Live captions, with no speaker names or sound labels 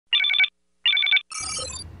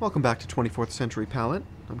Welcome back to 24th Century Palette.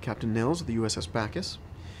 I'm Captain Nills of the USS Bacchus,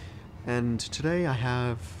 and today I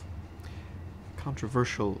have a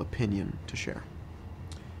controversial opinion to share.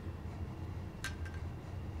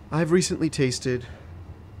 I've recently tasted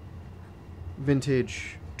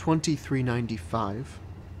vintage 2395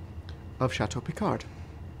 of Chateau Picard.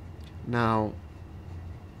 Now,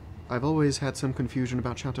 I've always had some confusion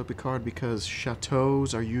about Chateau Picard because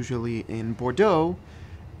chateaus are usually in Bordeaux,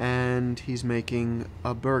 and he's making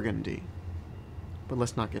a Burgundy. But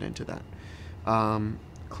let's not get into that.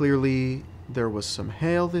 Clearly, there was some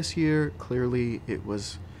hail this year. Clearly, it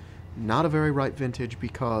was not a very ripe vintage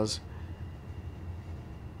because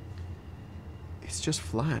it's just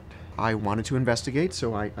flat. I wanted to investigate,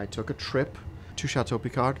 so I took a trip to Chateau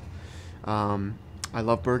Picard. I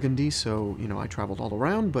love Burgundy, so, I traveled all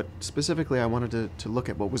around, but specifically I wanted to look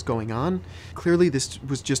at what was going on. Clearly, this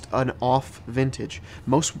was just an off vintage.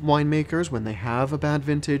 Most winemakers, when they have a bad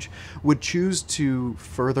vintage, would choose to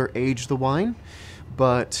further age the wine,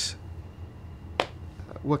 but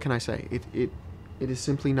what can I say? It is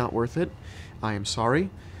simply not worth it. I am sorry.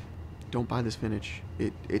 Don't buy this vintage.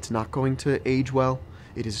 It's not going to age well.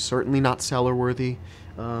 It is certainly not cellar worthy.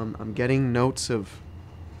 I'm getting notes of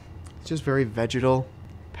just very vegetal,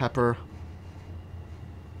 pepper,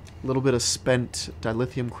 a little bit of spent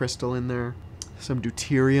dilithium crystal in there, some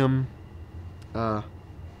deuterium, a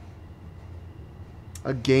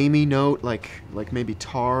gamey note like maybe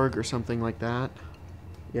targ or something like that.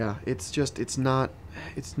 Yeah, it's not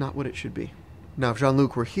what it should be. Now, if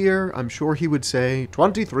Jean-Luc were here, I'm sure he would say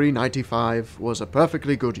 2395 was a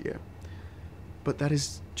perfectly good year. But that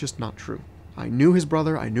is just not true. I knew his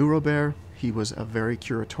brother, I knew Robert. He was a very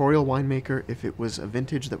curatorial winemaker. If it was a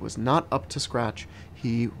vintage that was not up to scratch,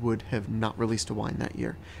 he would have not released a wine that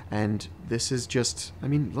year. And this is just,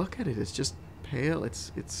 look at it. It's just pale.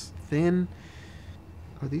 It's thin.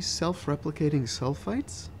 Are these self-replicating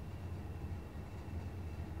sulfites?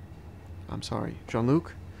 I'm sorry.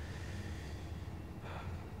 Jean-Luc,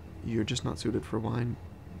 you're just not suited for wine.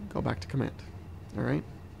 Go back to command. All right?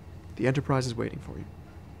 The Enterprise is waiting for you.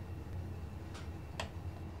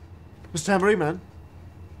 Mr. Tambourine Man.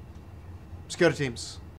 Security teams.